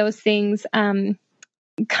any of those things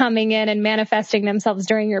coming in and manifesting themselves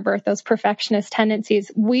during your birth, those perfectionist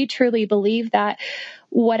tendencies. We truly believe that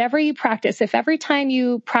whatever you practice, if every time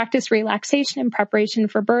you practice relaxation in preparation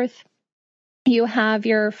for birth, you have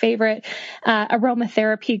your favorite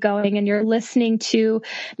aromatherapy going and you're listening to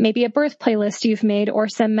maybe a birth playlist you've made or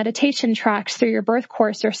some meditation tracks through your birth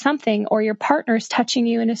course or something, or your partner's touching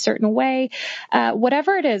you in a certain way,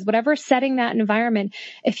 whatever it is, whatever setting that environment,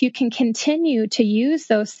 if you can continue to use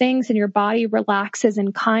those things and your body relaxes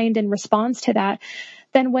in kind and responds to that,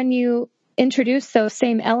 then when you introduce those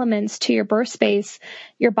same elements to your birth space,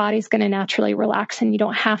 your body's going to naturally relax and you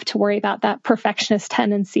don't have to worry about that perfectionist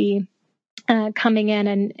tendency coming in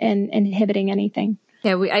and inhibiting anything.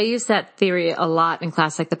 Yeah, I use that theory a lot in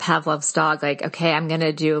class, like the Pavlov's dog. Like, okay, I'm going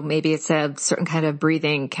to do, maybe it's a certain kind of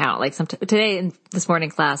breathing count. Like today in this morning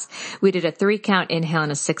class, we did a 3 count inhale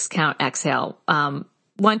and a 6 count exhale.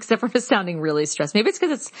 One, because everyone was sounding really stressed. Maybe it's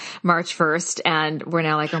because it's March 1st and we're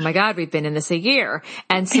now like, oh my God, we've been in this a year.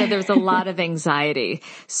 And so there's a lot of anxiety.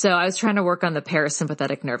 So I was trying to work on the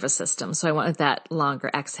parasympathetic nervous system. So I wanted that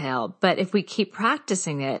longer exhale. But if we keep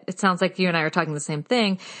practicing it, it sounds like you and I are talking the same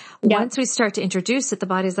thing. Yep. Once we start to introduce it, the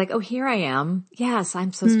body's like, oh, here I am. Yes,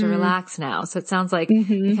 I'm supposed to relax now. So it sounds like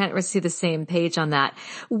you kind of see the same page on that.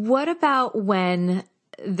 What about when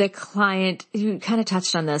the client, you kind of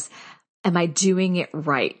touched on this, am I doing it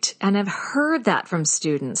right? And I've heard that from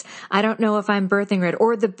students. I don't know if I'm birthing right,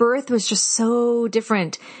 or the birth was just so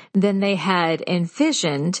different than they had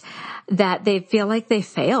envisioned that they feel like they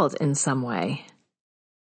failed in some way.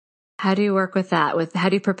 How do you work with that? How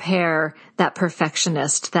do you prepare that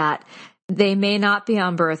perfectionist that they may not be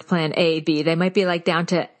on birth plan A, B? They might be like down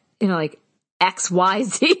to, like X, Y,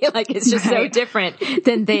 Z, like it's just so different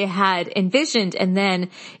than they had envisioned. And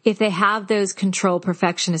then if they have those control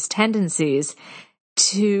perfectionist tendencies,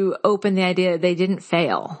 to open the idea that they didn't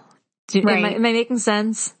fail. Am I making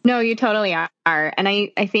sense? No, you totally are. And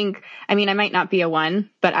I think, I might not be a 1,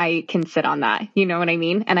 but I can sit on that. You know what I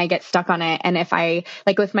mean? And I get stuck on it. And if I,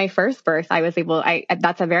 like with my first birth,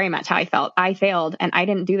 that's very much how I felt. I failed and I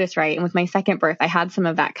didn't do this right. And with my second birth, I had some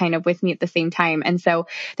of that kind of with me at the same time. And so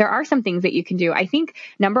there are some things that you can do. I think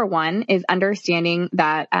number 1 is understanding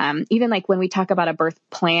that, even like when we talk about a birth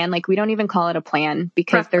plan, like we don't even call it a plan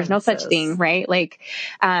because there's no such thing, right? Like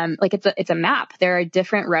it's a map. There are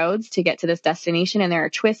different roads to get to this destination and there are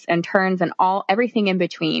twists and turns and everything in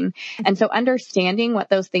between. And so understanding what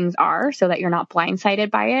those things are so that you're not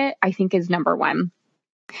blindsided by it, I think is number 1.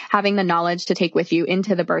 Having the knowledge to take with you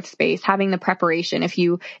into the birth space, having the preparation. If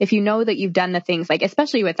you know that you've done the things, like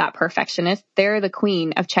especially with that perfectionist, they're the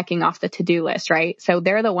queen of checking off the to-do list, right? So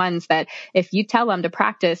they're the ones that if you tell them to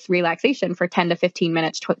practice relaxation for 10 to 15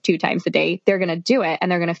 minutes, 2 times a day, they're going to do it and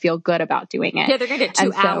they're going to feel good about doing it. Yeah, they're going to get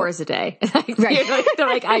 2 hours a day. Right. They're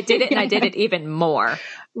like, I did it and I did it even more.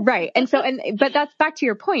 Right. And so, but that's back to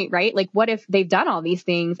your point, right? Like what if they've done all these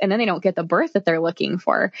things and then they don't get the birth that they're looking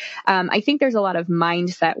for? I think there's a lot of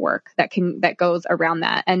mindset work that goes around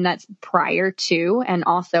that. And that's prior to, and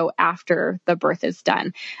also after the birth is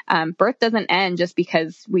done. Birth doesn't end just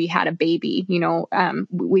because we had a baby,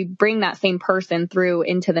 we bring that same person through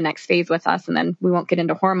into the next phase with us. And then we won't get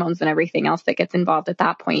into hormones and everything else that gets involved at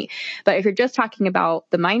that point. But if you're just talking about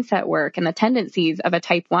the mindset work and the tendencies of a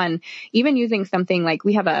type 1, even using something like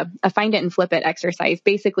we have a find it and flip it exercise.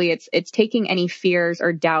 Basically, it's taking any fears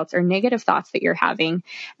or doubts or negative thoughts that you're having,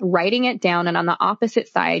 writing it down. And on the opposite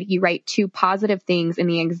side, you write 2 positive things in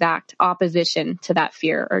the exact opposition to that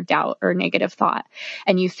fear or doubt or negative thought.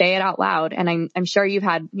 And you say it out loud. And I'm sure you've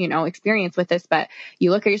had, experience with this, but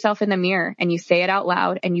you look at yourself in the mirror and you say it out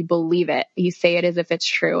loud and you believe it. You say it as if it's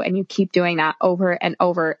true and you keep doing that over and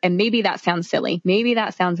over. And maybe that sounds silly. Maybe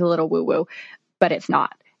that sounds a little woo-woo, but it's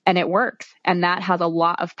not. and it works. And that has a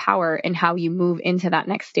lot of power in how you move into that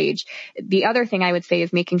next stage. The other thing I would say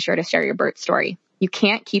is making sure to share your birth story. You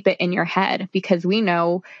can't keep it in your head, because we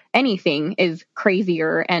know anything is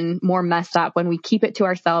crazier and more messed up when we keep it to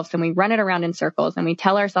ourselves and we run it around in circles and we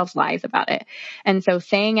tell ourselves lies about it. And so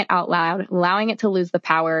saying it out loud, allowing it to lose the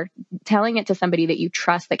power, telling it to somebody that you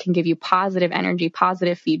trust that can give you positive energy,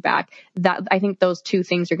 positive feedback, that I think those two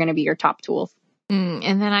things are going to be your top tools.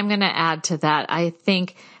 And then I'm going to add to that. I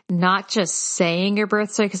think not just saying your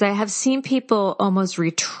birth story, because I have seen people almost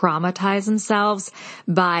re-traumatize themselves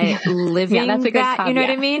by living that's a good that, you know caveat.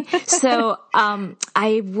 what I mean? So,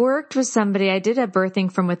 I worked with somebody, I did a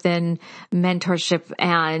birthing from within mentorship,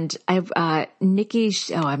 and Nikki,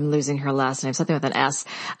 I'm losing her last name, something with an S.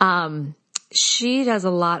 She does a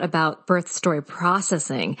lot about birth story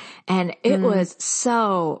processing, and it was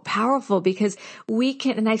so powerful because we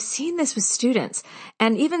can, and I've seen this with students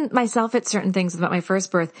and even myself at certain things about my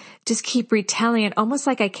first birth, just keep retelling it almost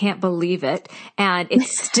like I can't believe it. And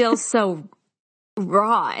it's still so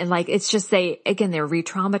raw. And like, it's just, they're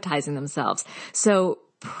re-traumatizing themselves. So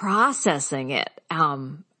processing it,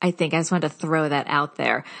 I think I just wanted to throw that out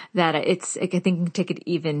there, that I think you can take it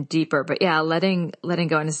even deeper, but yeah, letting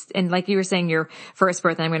go. And like you were saying, your first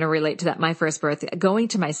birth, and I'm going to relate to that. My first birth, going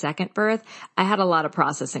to my second birth, I had a lot of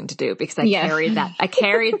processing to do because I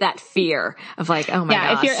carried that fear of like, oh my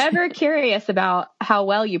gosh. If you're ever curious about how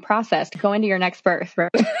well you processed, go into your next birth, right?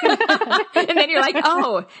 And then you're like,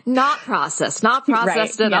 oh, not processed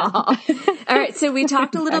at all. All right. So we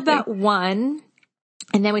talked a little about 1,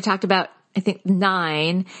 and then we talked about, I think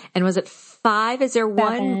 9, and was it 5? Is there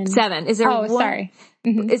 1? 7. Is there one? Sorry.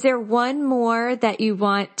 Mm-hmm. Is there one more that you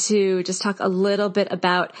want to just talk a little bit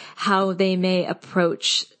about how they may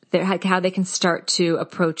approach how they can start to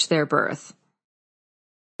approach their birth?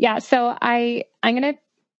 Yeah. So I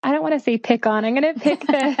don't want to say pick on, I'm going to pick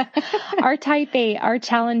our type 8, our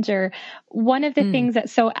challenger. One of the things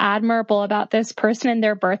that's so admirable about this person in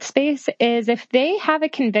their birth space is if they have a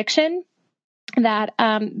conviction that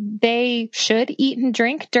they should eat and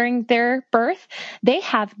drink during their birth, they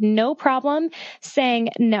have no problem saying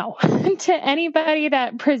no to anybody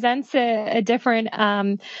that presents a different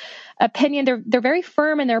opinion. They're very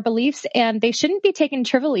firm in their beliefs, and they shouldn't be taken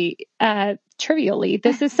trivially.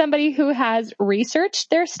 This is somebody who has researched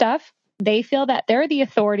their stuff. They feel that they're the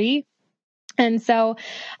authority. And so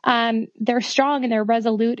they're strong and they're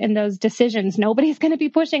resolute in those decisions. Nobody's going to be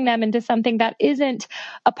pushing them into something that isn't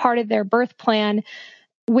a part of their birth plan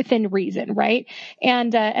within reason, right?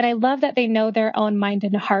 And I love that they know their own mind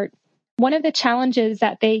and heart. One of the challenges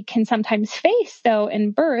that they can sometimes face, though,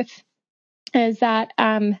 in birth is that,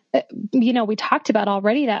 we talked about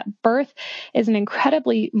already that birth is an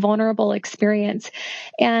incredibly vulnerable experience.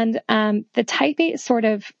 And the type 8 sort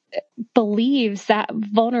of believes that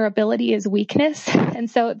vulnerability is weakness.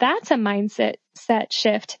 And so that's a mindset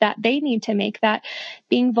shift that they need to make, that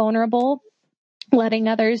being vulnerable, letting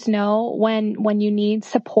others know when you need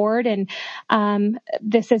support and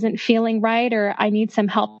this isn't feeling right, or I need some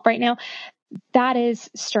help right now. That is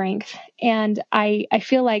strength. And I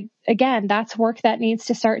feel like, again, that's work that needs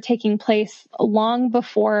to start taking place long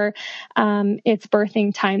before it's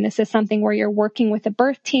birthing time. This is something where you're working with a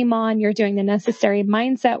birth team on, you're doing the necessary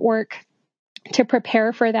mindset work to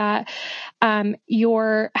prepare for that.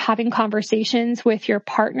 You're having conversations with your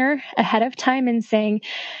partner ahead of time and saying,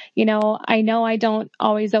 I know I don't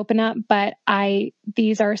always open up, but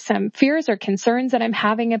these are some fears or concerns that I'm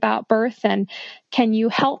having about birth. And can you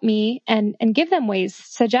help me and give them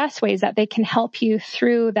suggest ways that they can help you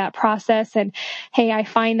through that process? And hey, I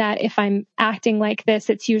find that if I'm acting like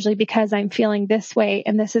this, it's usually because I'm feeling this way.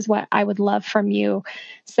 And this is what I would love from you.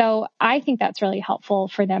 So I think that's really helpful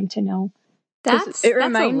for them to know. That's a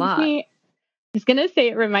lot. I was going to say,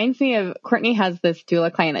 it reminds me of, Cortney has this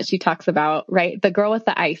doula client that she talks about, right? The girl with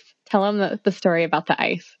the ice. Tell them the story about the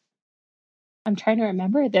ice. I'm trying to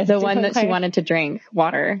remember this. The one that she wanted to drink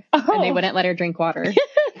water, and they wouldn't let her drink water.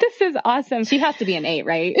 This is awesome. She has to be an 8,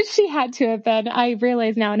 right? She had to have been. I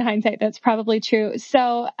realize now in hindsight that's probably true.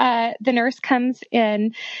 So the nurse comes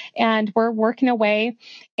in and we're working away,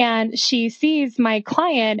 and she sees my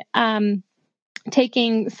client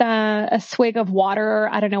taking a swig of water,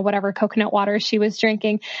 I don't know, whatever coconut water she was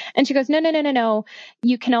drinking. And she goes, no.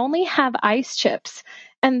 You can only have ice chips.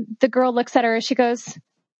 And the girl looks at her and she goes,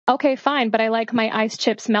 okay, fine, but I like my ice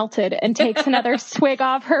chips melted, and takes another swig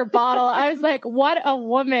off her bottle. I was like, what a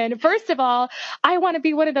woman. First of all, I want to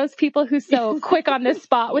be one of those people who's so quick on the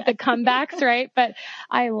spot with the comebacks, right? But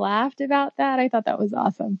I laughed about that. I thought that was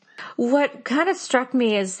awesome. What kind of struck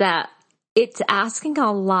me is that it's asking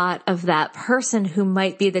a lot of that person who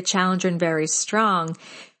might be the challenger and very strong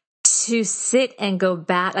to sit and go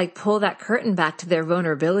back, like pull that curtain back to their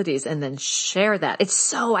vulnerabilities and then share that.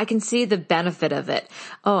 I can see the benefit of it.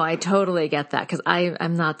 Oh, I totally get that because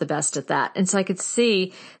I'm not the best at that. And so I could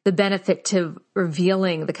see the benefit to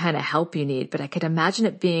revealing the kind of help you need, but I could imagine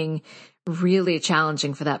it being really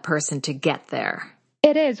challenging for that person to get there.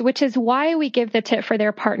 It is, which is why we give the tip for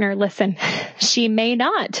their partner. Listen, she may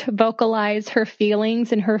not vocalize her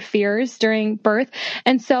feelings and her fears during birth.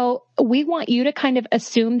 And so we want you to kind of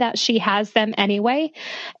assume that she has them anyway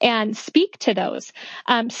and speak to those.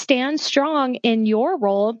 Stand strong in your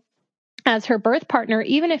role as her birth partner,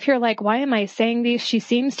 even if you're like, why am I saying these? She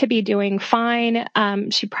seems to be doing fine.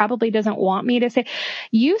 She probably doesn't want me to say.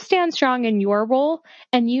 You stand strong in your role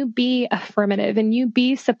and you be affirmative and you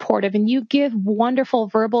be supportive and you give wonderful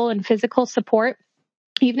verbal and physical support.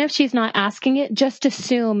 Even if she's not asking it, just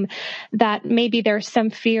assume that maybe there's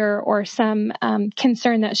some fear or some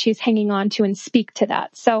concern that she's hanging on to and speak to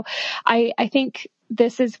that. So I think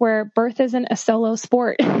this is where birth isn't a solo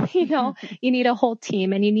sport. You need a whole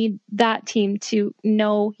team and you need that team to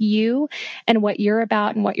know you and what you're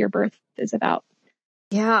about and what your birth is about.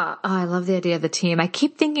 Yeah. Oh, I love the idea of the team. I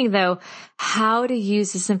keep thinking though, how to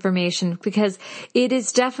use this information because it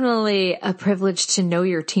is definitely a privilege to know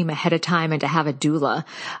your team ahead of time and to have a doula.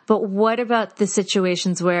 But what about the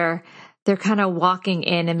situations where they're kind of walking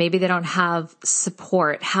in and maybe they don't have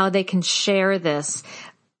support, how they can share this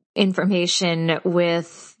information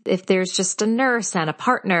with, if there's just a nurse and a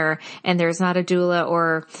partner and there's not a doula,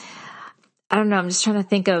 or I don't know, I'm just trying to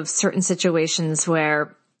think of certain situations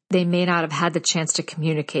where they may not have had the chance to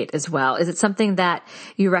communicate as well. Is it something that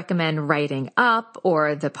you recommend writing up,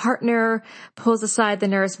 or the partner pulls aside the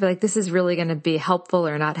nurse and be like, this is really going to be helpful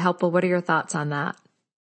or not helpful? What are your thoughts on that?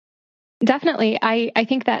 Definitely. I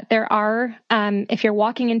think that there are, if you're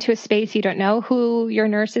walking into a space, you don't know who your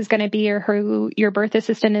nurse is going to be or who your birth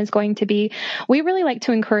assistant is going to be. We really like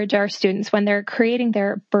to encourage our students when they're creating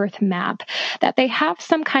their birth map that they have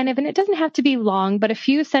some kind of, and it doesn't have to be long, but a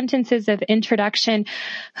few sentences of introduction.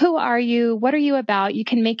 Who are you? What are you about? You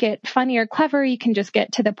can make it funny or clever. You can just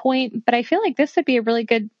get to the point. But I feel like this would be a really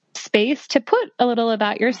good space to put a little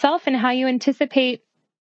about yourself and how you anticipate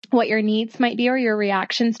what your needs might be or your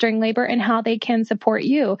reactions during labor and how they can support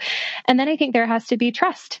you. And then I think there has to be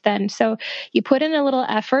trust then. So you put in a little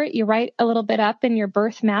effort, you write a little bit up in your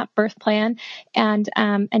birth map, birth plan, and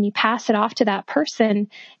you pass it off to that person.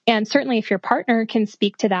 And certainly if your partner can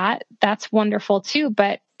speak to that, that's wonderful too.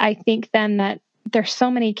 But I think then that there's so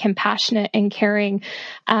many compassionate and caring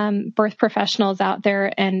birth professionals out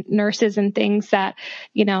there and nurses and things that,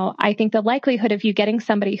 I think the likelihood of you getting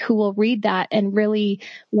somebody who will read that and really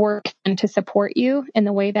work and to support you in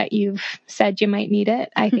the way that you've said you might need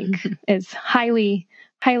it, I think is highly,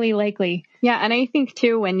 highly likely. Yeah. And I think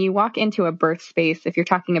too, when you walk into a birth space, if you're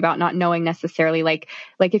talking about not knowing necessarily, like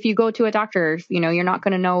if you go to a doctor's, you're not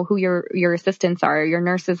going to know who your assistants are, your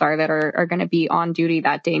nurses are that are going to be on duty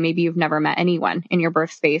that day. Maybe you've never met anyone in your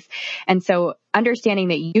birth space. And so understanding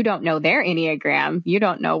that you don't know their Enneagram, you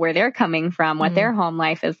don't know where they're coming from, what their home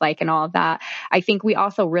life is like and all of that. I think we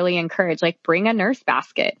also really encourage, bring a nurse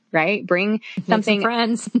basket, right? Bring something. Make some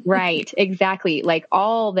friends. Right. Exactly.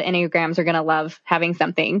 All the Enneagrams are going to love having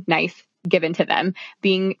something nice given to them,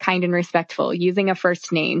 being kind and respectful, using a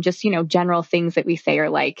first name, just, general things that we say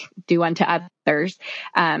are do unto others.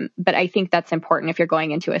 But I think that's important if you're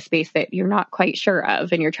going into a space that you're not quite sure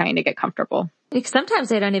of and you're trying to get comfortable. Sometimes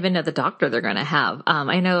they don't even know the doctor they're going to have.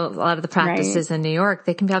 I know a lot of the practices in New York,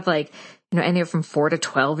 they can have anywhere from 4 to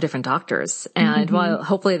 12 different doctors. And while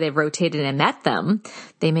hopefully they've rotated and met them,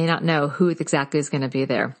 they may not know who exactly is going to be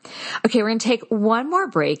there. Okay, we're going to take one more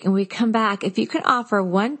break, and we come back. If you can offer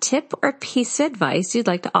one tip or piece of advice you'd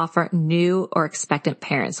like to offer new or expectant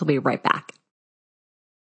parents, we'll be right back.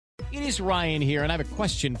 It is Ryan here, and I have a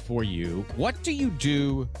question for you. What do you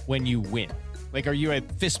do when you win? Are you a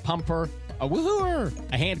fist pumper, a woohooer,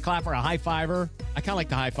 a hand clapper, a high fiver? I kind of like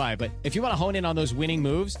the high five, but if you want to hone in on those winning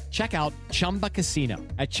moves, check out Chumba Casino.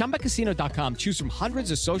 At ChumbaCasino.com, choose from hundreds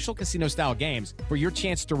of social casino style games for your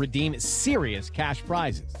chance to redeem serious cash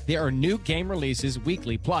prizes. There are new game releases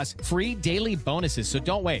weekly, plus free daily bonuses. So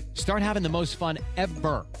don't wait. Start having the most fun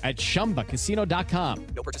ever at ChumbaCasino.com.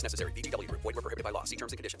 No purchase necessary. VGW Group. Void where prohibited by law. See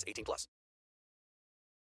terms and conditions. 18+.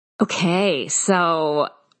 Okay, so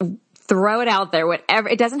throw it out there, whatever.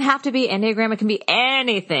 It doesn't have to be Enneagram. It can be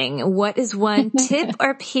anything. What is one tip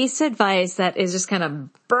or piece of advice that is just kind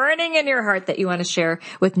of burning in your heart that you want to share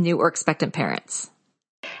with new or expectant parents?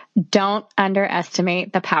 Don't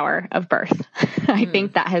underestimate the power of birth. I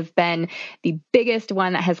think that has been the biggest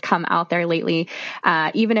one that has come out there lately.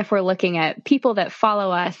 Even if we're looking at people that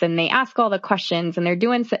follow us and they ask all the questions and they're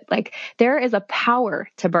doing like, there is a power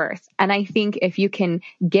to birth. And I think if you can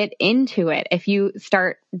get into it, if you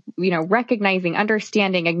start, recognizing,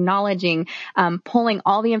 understanding, acknowledging, pulling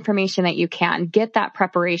all the information that you can, get that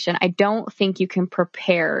preparation. I don't think you can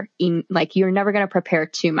prepare you're never going to prepare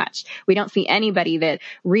too much. We don't see anybody that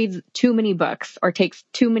reads too many books or takes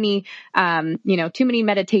too many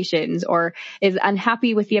meditations or is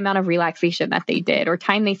unhappy with the amount of relaxation that they did or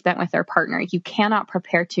time they spent with their partner. You cannot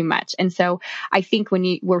prepare too much. And so I think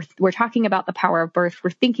when we're talking about the power of birth, we're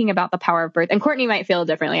thinking about the power of birth, and Cortney might feel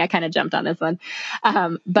differently. I kind of jumped on this one.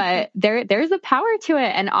 But there's a power to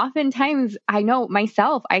it. And oftentimes I know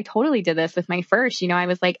myself, I totally did this with my first, I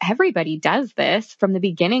was like, everybody does this from the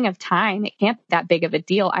beginning of time. It can't be that big of a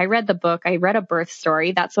deal. I read the book. I read a birth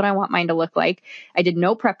story. That's what I want mine to look like. I did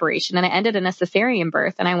no preparation and I ended in a cesarean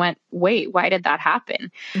birth. And I went, wait, why did that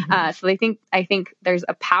happen? So I think there's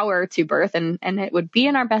a power to birth and it would be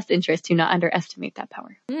in our best interest to not underestimate that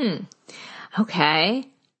power. Okay.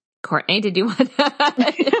 Cortney, did you want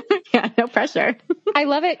to? Yeah, no pressure. I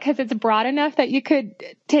love it because it's broad enough that you could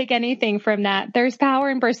take anything from that. There's power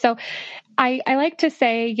in birth. So I like to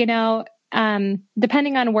say,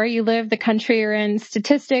 depending on where you live, the country you're in,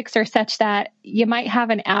 statistics are such that you might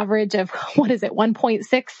have an average of,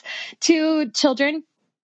 1.62 children.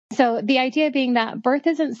 So the idea being that birth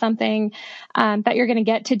isn't something that you're going to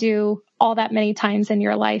get to do all that many times in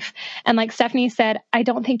your life. And like Stephanie said, I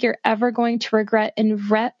don't think you're ever going to regret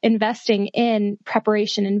investing in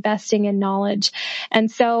preparation, investing in knowledge.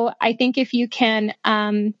 And so I think if you can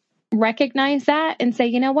recognize that and say,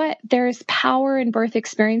 you know what, there's power in birth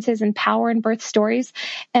experiences and power in birth stories.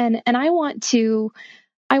 And I want to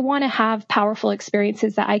have powerful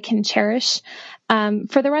experiences that I can cherish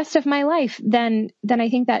for the rest of my life, then I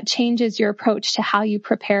think that changes your approach to how you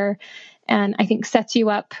prepare, and I think sets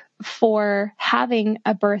you up for having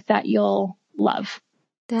a birth that you'll love.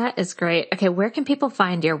 That is great. Okay, where can people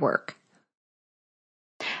find your work?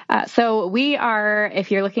 So we are,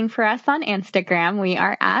 if you're looking for us on Instagram, we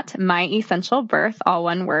are at My Essential Birth, all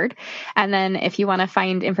one word. And then if you want to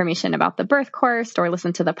find information about the birth course or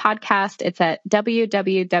listen to the podcast, it's at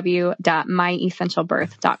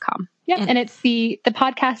www.myessentialbirth.com. Yeah. And it's the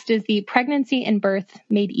podcast is the Pregnancy and Birth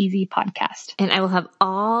Made Easy podcast. And I will have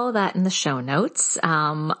all that in the show notes,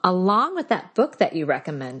 along with that book that you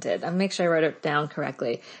recommended. I'll make sure I wrote it down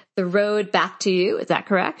correctly. The Road Back to You. Is that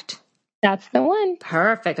correct? That's the one.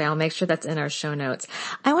 Perfect. I'll make sure that's in our show notes.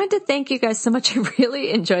 I want to thank you guys so much. I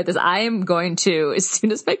really enjoyed this. I am going to, as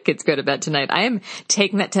soon as my kids go to bed tonight, I am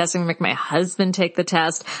taking that test. I'm going to make my husband take the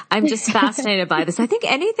test. I'm just fascinated by this. I think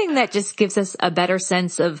anything that just gives us a better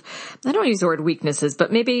sense of, I don't want to use the word weaknesses,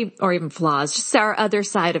 but maybe, or even flaws, just our other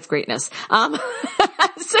side of greatness.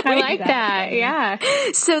 So I like that. Yeah.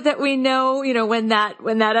 So that we know, when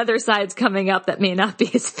that other side's coming up that may not be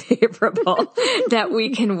as favorable, that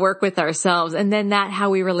we can work with ourselves, and then that how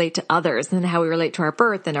we relate to others and how we relate to our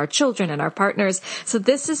birth and our children and our partners. So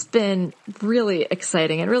this has been really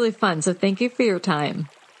exciting and really fun. So thank you for your time.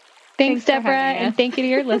 Thanks Deborah. And thank you to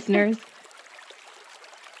your listeners.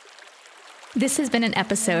 This has been an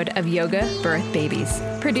episode of Yoga Birth Babies,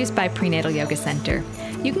 produced by Prenatal Yoga Center.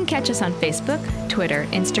 You can catch us on Facebook, Twitter,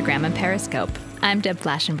 Instagram, and Periscope. I'm Deb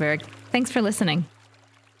Flashenberg. Thanks for listening.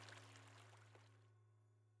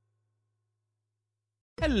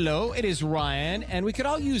 Hello, it is Ryan, and we could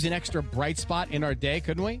all use an extra bright spot in our day,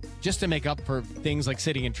 couldn't we? Just to make up for things like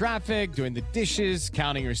sitting in traffic, doing the dishes,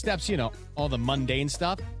 counting your steps, all the mundane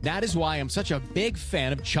stuff. That is why I'm such a big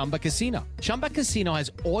fan of Chumba Casino. Chumba Casino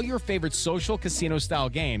has all your favorite social casino-style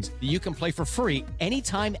games that you can play for free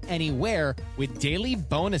anytime, anywhere with daily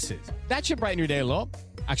bonuses. That should brighten your day a little.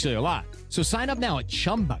 Actually, a lot. So sign up now at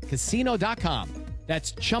ChumbaCasino.com.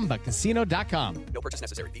 That's ChumbaCasino.com. No purchase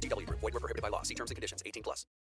necessary. VGW Group. Void where prohibited by law. See terms and conditions. 18+.